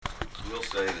will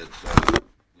say that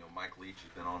Mike Leach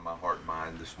has been on my heart and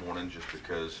mind this morning just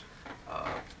because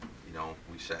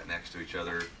we sat next to each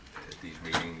other at these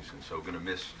meetings, and so going to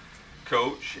miss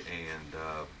Coach and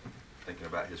thinking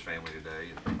about his family today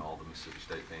and all the Mississippi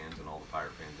State fans and all the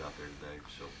Pirate fans out there today.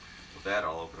 So with that,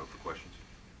 I'll open up for questions.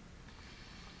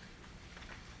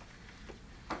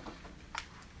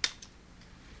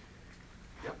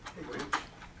 Yep. Hey, Coach,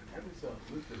 how does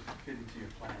Luther fit into your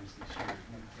plans this year?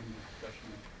 Any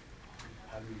discussion of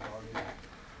how do you guard it?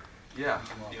 Yeah,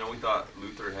 we thought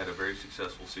Luther had a very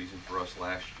successful season for us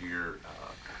last year.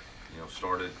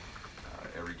 Started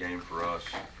every game for us.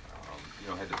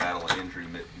 Had to battle an injury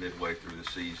midway through the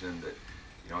season that,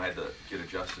 had to get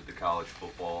adjusted to college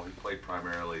football. He played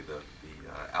primarily the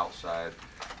outside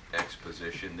X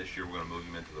position. This year we're going to move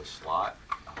him into the slot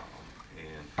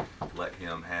and let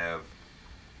him have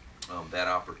that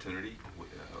opportunity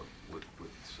with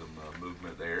some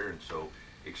movement there. And so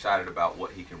excited about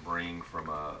what he can bring from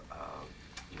a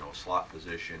slot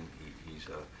position. He's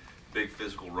a big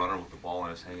physical runner with the ball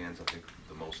in his hands. I think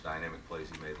the most dynamic plays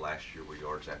he made last year were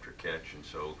yards after catch, and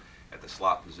so at the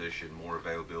slot position, more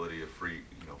availability of free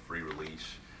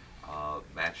release,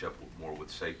 match up more with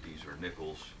safeties or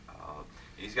nickels.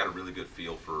 He's got a really good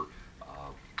feel for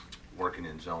working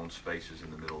in zone spaces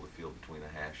in the middle of the field between the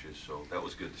hashes, so that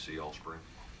was good to see all spring.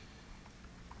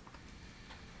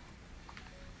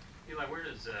 Eli, where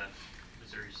does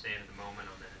Missouri stand at the moment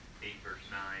on the 8 versus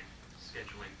 9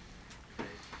 scheduling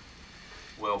debate?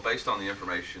 Well, based on the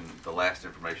last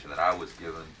information that I was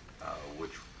given,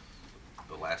 which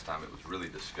the last time it was really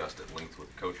discussed at length with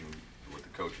the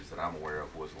coaches that I'm aware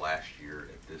of was last year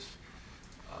at this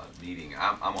meeting.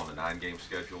 I'm on the 9-game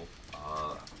schedule.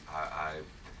 I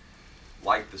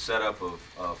like the setup of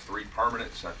 3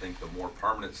 permanents. I think the more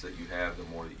permanents that you have, the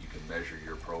more that you can measure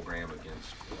your program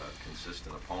against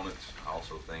consistent opponents. I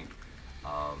also think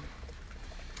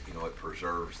it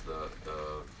preserves the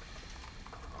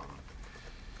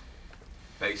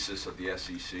basis of the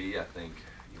SEC. I think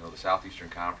the Southeastern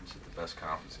Conference is the best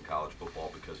conference in college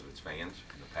football because of its fans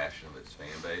and the passion of its fan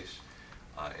base.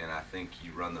 And I think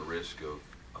you run the risk of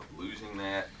losing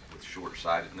that with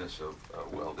short-sightedness of,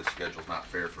 this schedule's not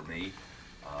fair for me.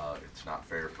 It's not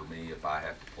fair for me if I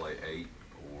have to play 8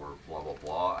 or blah, blah,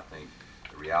 blah. I think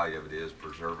the reality of it is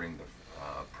preserving the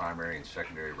primary and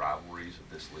secondary rivalries of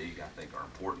this league, I think, are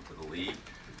important to the league.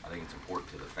 I think it's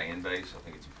important to the fan base. I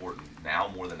think it's important now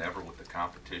more than ever with the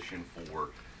competition for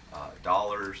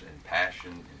dollars and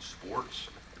passion in sports.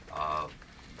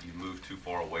 You move too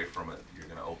far away from it, you're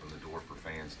going to open the door for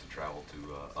fans to travel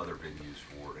to other venues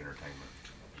for entertainment.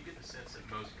 You get the sense that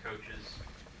most coaches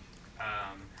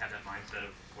have that mindset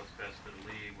of what's best for the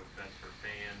league, what's best for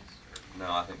fans?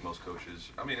 No, I think most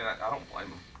coaches, I don't blame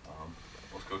them.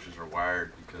 Most coaches are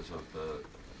wired because of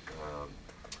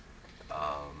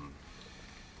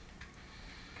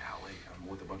golly, I'm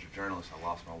with a bunch of journalists, I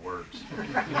lost my words.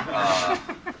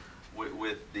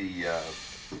 With the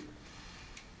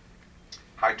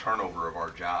high turnover of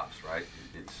our jobs, right?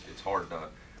 It's hard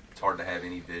to have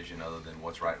any vision other than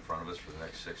what's right in front of us for the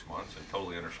next 6 months, and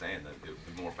totally understand that it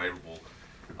would be more favorable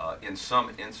in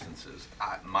some instances.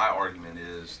 My argument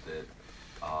is that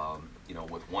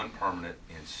with 1 permanent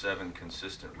and 7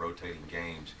 consistent rotating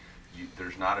games,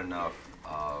 there's not enough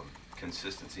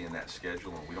consistency in that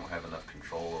schedule, and we don't have enough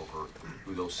control over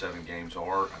who those 7 games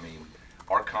are.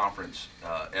 Our conference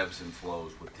ebbs and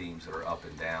flows with teams that are up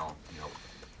and down,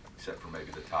 except for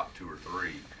maybe the top 2 or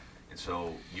 3. And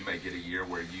so you may get a year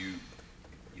where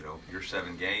your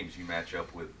 7 games, you match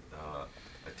up with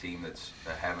a team that's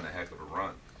having a heck of a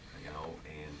run,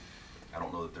 and I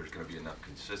don't know that there's going to be enough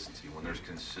consistency. When there's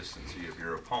consistency of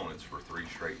your opponents for 3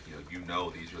 straight,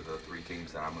 these are the 3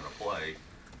 teams that I'm going to play,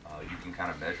 you can kind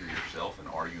of measure yourself and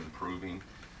are you improving,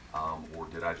 or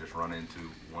did I just run into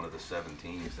one of the 7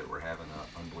 teams that were having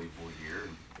an unbelievable year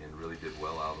and really did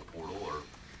well out of the portal, or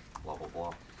blah, blah,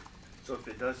 blah. So if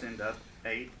it does end up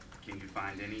 8, can you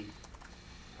find any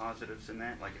positives in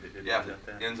that? Like if it did Yeah, end if up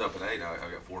it that? ends up at 8, I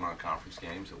got 4 non-conference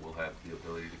games that will have the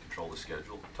ability to control the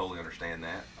schedule. Totally understand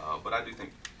that. But I do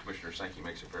think Commissioner Sankey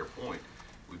makes a fair point.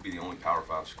 We'd be the only Power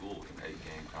 5 school with an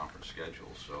 8-game conference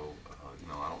schedule. So,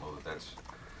 I don't know that that's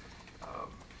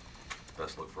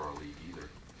best look for our league either.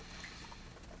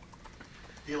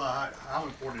 Eli, how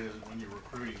important is it when you're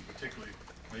recruiting, particularly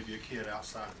maybe a kid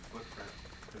outside the footprint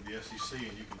of the SEC,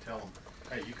 and you can tell them,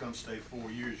 hey, you come stay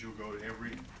 4 years, you'll go to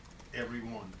every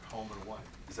one, home and away?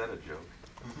 Is that a joke?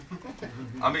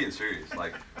 I'm being serious.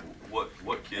 Like,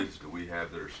 what kids do we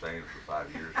have that are staying for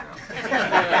 5 years now?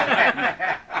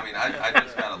 I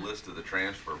just got a list of the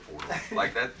transfer portal.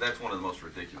 Like, that's one of the most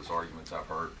ridiculous arguments I've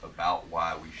heard about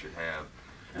why we should have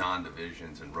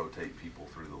non-divisions and rotate people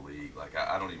through the league. Like,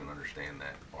 I don't even understand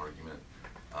that argument.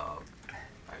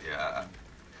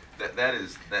 That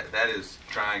is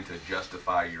trying to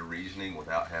justify your reasoning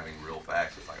without having real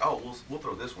facts. It's like, oh, we'll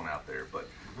throw this one out there, but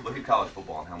look at college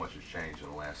football and how much has changed in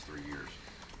the last 3 years,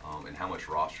 and how much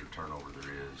roster turnover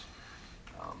there is.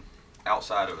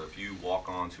 Outside of a few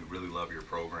walk-ons who really love your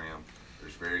program,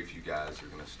 there's very few guys that are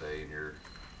going to stay in your.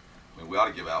 I mean, we ought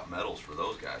to give out medals for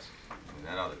those guys. I mean,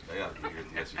 they ought to be here at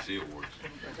the SEC Awards.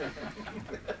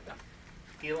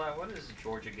 Eli, what is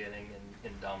Georgia getting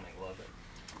in Dominic Lovett?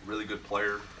 Really good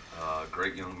player,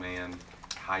 great young man,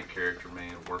 high character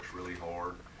man, works really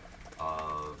hard.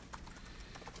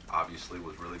 Obviously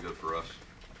was really good for us.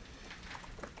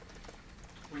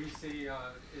 When you see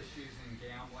issues in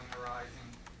gambling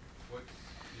arising, what's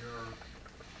your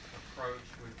approach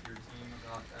with your team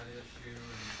about that issue?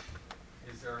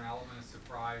 And is there an element of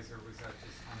surprise, or was that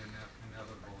just kind of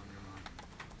inevitable in your mind?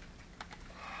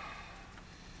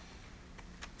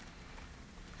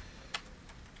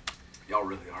 Y'all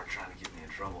really are trying to get me in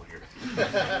trouble here.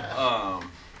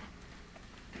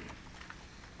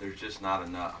 There's just not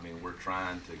enough. I mean, we're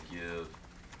trying to give.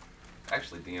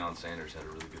 Actually, Deion Sanders had a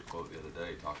really good quote the other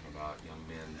day talking about young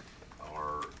men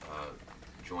are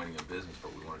joining a business,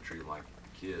 but we want to treat them like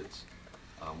kids.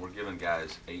 We're giving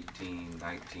guys 18,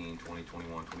 19, 20,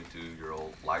 21,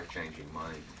 22-year-old life-changing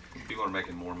money. People are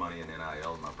making more money in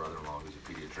NIL than my brother-in-law, who's a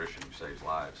pediatrician who saves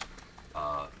lives.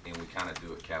 And we kind of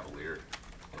do it cavalier.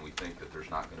 And we think that there's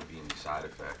not going to be any side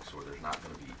effects or there's not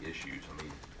going to be issues. I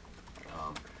mean,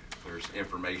 there's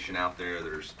information out there.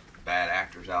 There's bad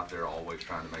actors out there always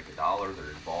trying to make a dollar. They're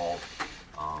involved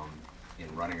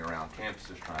in running around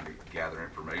campuses trying to gather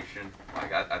information.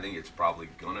 Like I think it's probably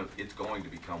going to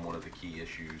become one of the key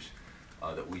issues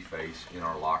that we face in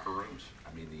our locker rooms.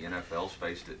 I mean, the NFL's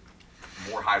faced it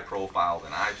more high profile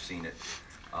than I've seen it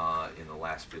in the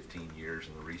last 15 years,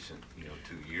 in the recent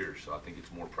 2 years. So I think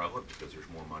it's more prevalent because there's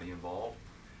more money involved,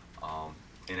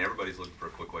 and everybody's looking for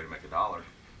a quick way to make a dollar.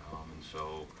 And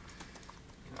so,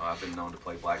 I've been known to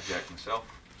play blackjack myself.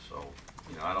 So,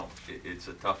 it's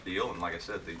a tough deal. And like I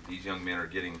said, these young men are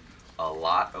getting a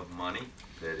lot of money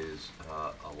that is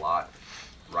a lot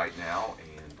right now,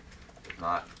 and if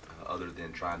not other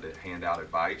than trying to hand out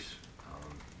advice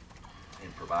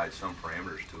and provide some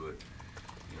parameters to it.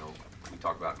 We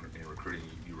talk about in recruiting,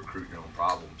 you recruit your own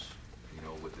problems.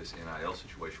 With this NIL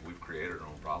situation, we've created our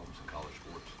own problems in college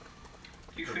sports.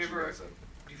 Do you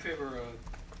favor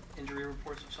injury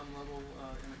reports at some level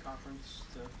in the conference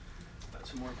to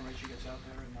some more information gets out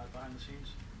there and not behind the scenes?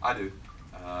 I do.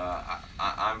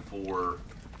 I'm for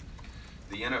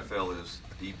the NFL is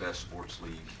the best sports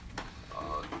league,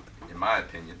 in my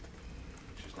opinion,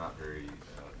 which is not very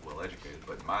well educated,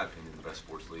 but in my opinion, the best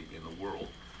sports league in the world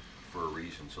for a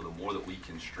reason. So the more that we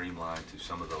can streamline to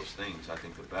some of those things, I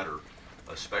think the better,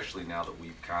 especially now that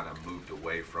we've kind of moved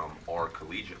away from our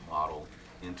collegiate model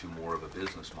into more of a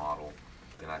business model.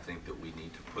 Then I think that we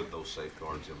need to put those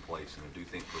safeguards in place. And I do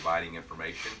think providing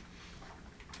information,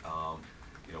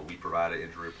 we provide an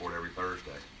injury report every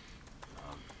Thursday.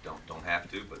 Don't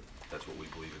have to, but that's what we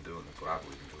believe in doing. That's what I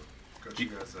believe in doing. Coach, you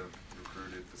guys have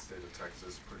recruited the state of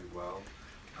Texas pretty well.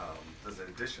 Does the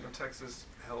addition of Texas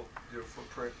help your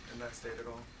footprint in that state at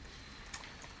all?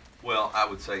 Well, I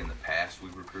would say in the past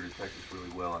we've recruited Texas really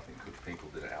well. I think Coach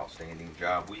Pinkel did an outstanding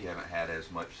job. We haven't had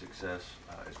as much success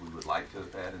as we would like to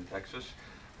have had in Texas.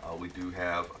 We do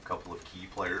have a couple of key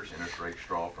players. Ennis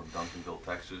Straw from Duncanville,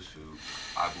 Texas, who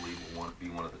I believe will be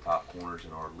one of the top corners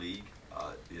in our league,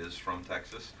 is from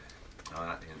Texas.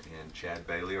 And Chad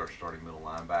Bailey, our starting middle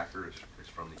linebacker, is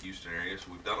from the Houston area. So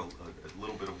we've done a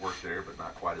little bit of work there, but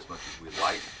not quite as much as we'd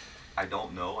like. I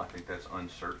don't know. I think that's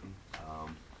uncertain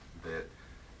that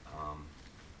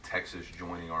Texas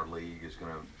joining our league is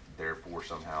going to therefore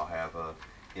somehow have a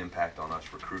impact on us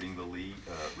recruiting the league,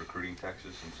 recruiting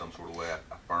Texas in some sort of way.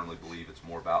 I firmly believe it's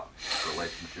more about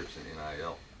relationships and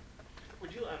NIL.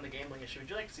 Would you, on the gambling issue, would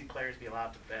you like to see players be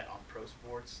allowed to bet on pro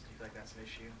sports? Do you feel like that's an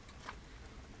issue?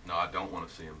 No, I don't want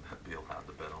to see them be allowed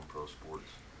to bet on pro sports.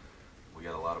 We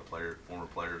got a lot of former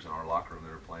players in our locker room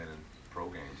that are playing in pro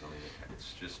games. I mean,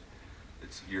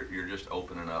 you're just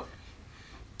opening up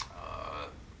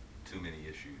too many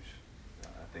issues.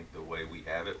 I think the way we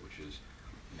have it, which is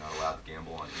you're not allowed to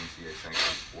gamble on NCAA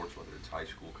sanctioned sports, whether it's high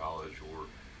school, college, or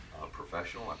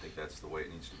professional. I think that's the way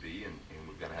it needs to be, and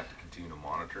we've got to have to continue to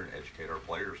monitor and educate our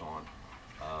players on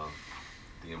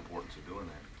the importance of doing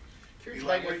that. Curious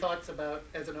about your thoughts about,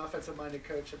 as an offensive-minded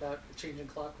coach, about the changing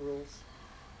clock rules,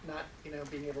 not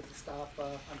being able to stop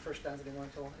on first downs anymore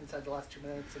until inside the last 2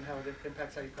 minutes, and how it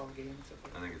impacts how you call the game and so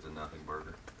forth. I think it's a nothing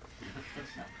burger.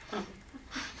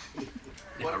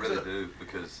 I really do,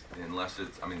 because unless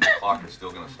it's, I mean, the clock is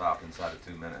still going to stop inside of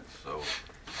 2 minutes. So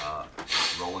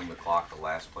rolling the clock the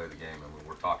last play of the game, I mean,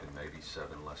 we're talking maybe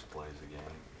 7 less plays a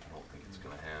game. I don't think it's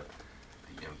going to have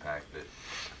the impact that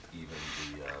even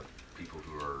the people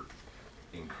who are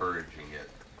encouraging it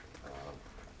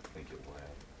think it will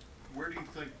have. Where do you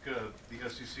think the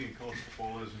SEC and college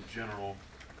football is in general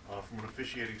from an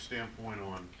officiating standpoint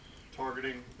on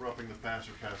targeting, roughing the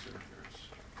passer, pass interference?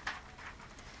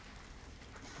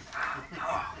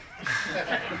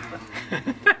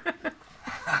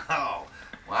 Oh,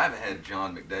 well, I haven't had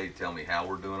John McDade tell me how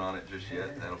we're doing on it just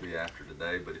yet. That'll be after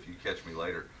today, but if you catch me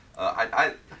later.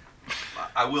 I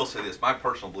will say this. My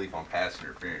personal belief on pass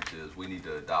interference is we need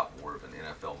to adopt more of an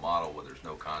NFL model where there's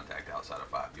no contact outside of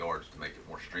 5 yards to make it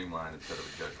more streamlined instead of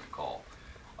a judgment call.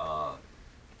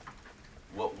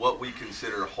 What we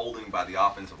consider holding by the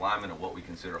offensive lineman and what we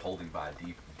consider holding by a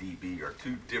DB are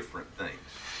two different things.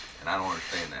 And I don't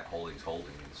understand that. Holding's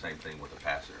holding, and the same thing with the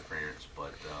pass interference.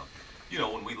 But, you know,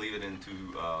 when we leave it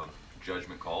into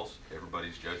judgment calls,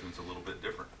 everybody's judgment's a little bit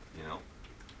different, you know.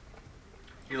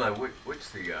 Eli,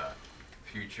 what's the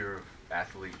future of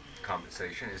athlete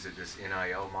compensation? Is it this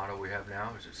NIL model we have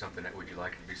now? Is it something that, would you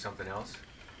like it to be something else?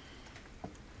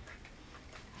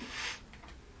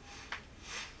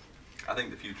 I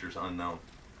think the future's unknown.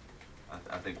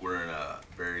 I think we're in a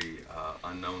very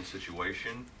unknown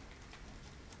situation.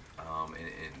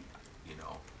 And, you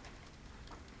know,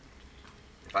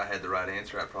 if I had the right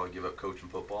answer, I'd probably give up coaching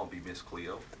football and be Miss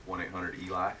Cleo,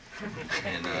 1-800-ELI,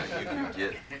 and you can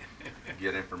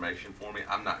get information for me.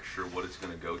 I'm not sure what it's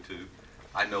going to go to.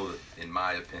 I know that, in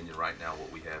my opinion, right now,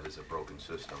 what we have is a broken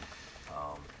system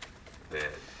that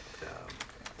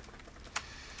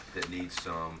needs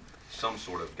some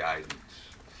sort of guidance.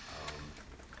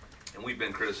 And we've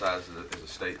been criticized as a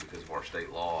state because of our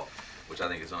state law, which I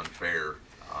think is unfair.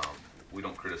 We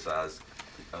don't criticize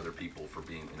other people for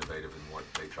being innovative in what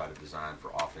they try to design for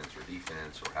offense or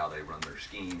defense or how they run their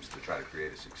schemes to try to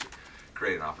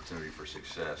create an opportunity for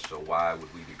success. So why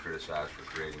would we be criticized for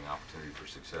creating an opportunity for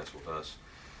success with us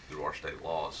through our state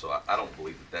laws? So I don't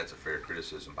believe that that's a fair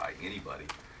criticism by anybody.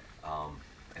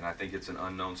 And I think it's an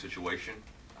unknown situation.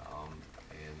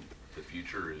 And the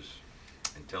future is,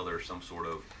 until there's some sort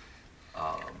of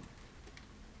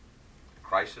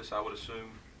crisis, I would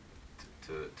assume,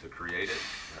 to create it,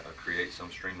 create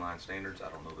some streamlined standards. I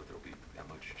don't know that there'll be that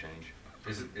much change.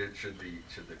 Should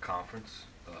the conference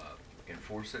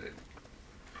enforce it and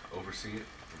oversee it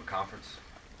from a conference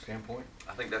standpoint?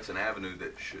 I think that's an avenue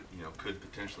that could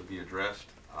potentially be addressed.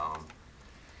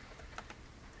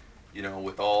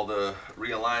 With all the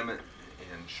realignment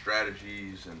and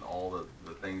strategies and all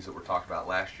the things that were talked about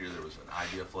last year, there was an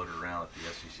idea floated around that the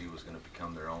SEC was going to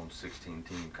become their own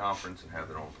 16-team conference and have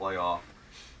their own playoff.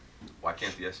 Why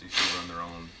can't the SEC run their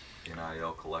own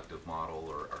NIL collective model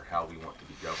or how we want to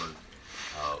be governed?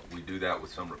 We do that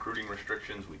with some recruiting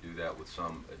restrictions. We do that with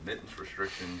some admittance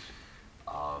restrictions.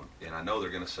 And I know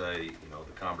they're going to say,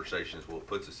 the conversation is, well, it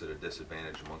puts us at a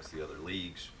disadvantage amongst the other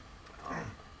leagues.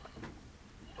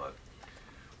 But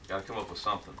we've got to come up with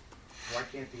something. Why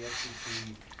can't the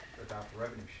SEC adopt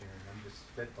revenue sharing? I'm just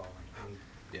spitballing. I mean,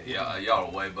 y'all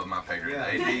are way above my pay grade.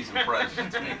 ADs and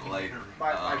presidents meet later.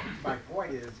 My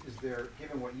point is there,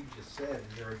 given what you just said,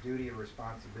 is there a duty or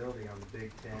responsibility on the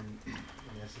Big Ten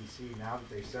and SEC now that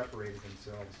they separated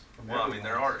themselves from Well, I mean,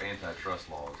 there are antitrust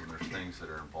laws, and there's things that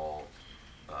are involved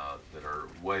that are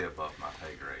way above my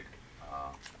pay grade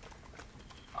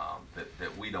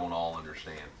that we don't all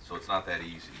understand. So it's not that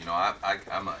easy.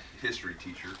 I'm a history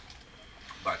teacher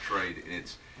by trade, and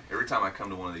it's every time I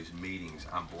come to one of these meetings,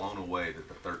 I'm blown away that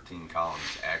the 13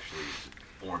 colonies actually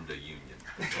formed a union.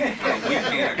 We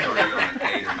can't agree on an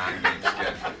 8 or 9 game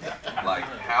schedule. Like,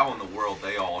 how in the world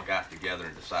they all got together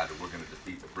and decided we're going to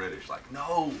defeat the British? Like,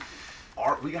 no,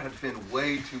 we got to defend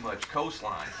way too much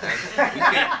coastline. We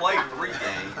can't play 3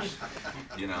 games,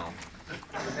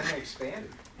 And then they expanded.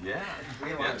 Yeah.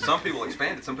 Some people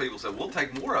expanded. Some people said, we'll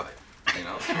take more of it.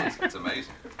 It's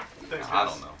amazing. I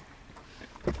don't know.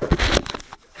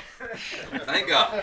 Thank God.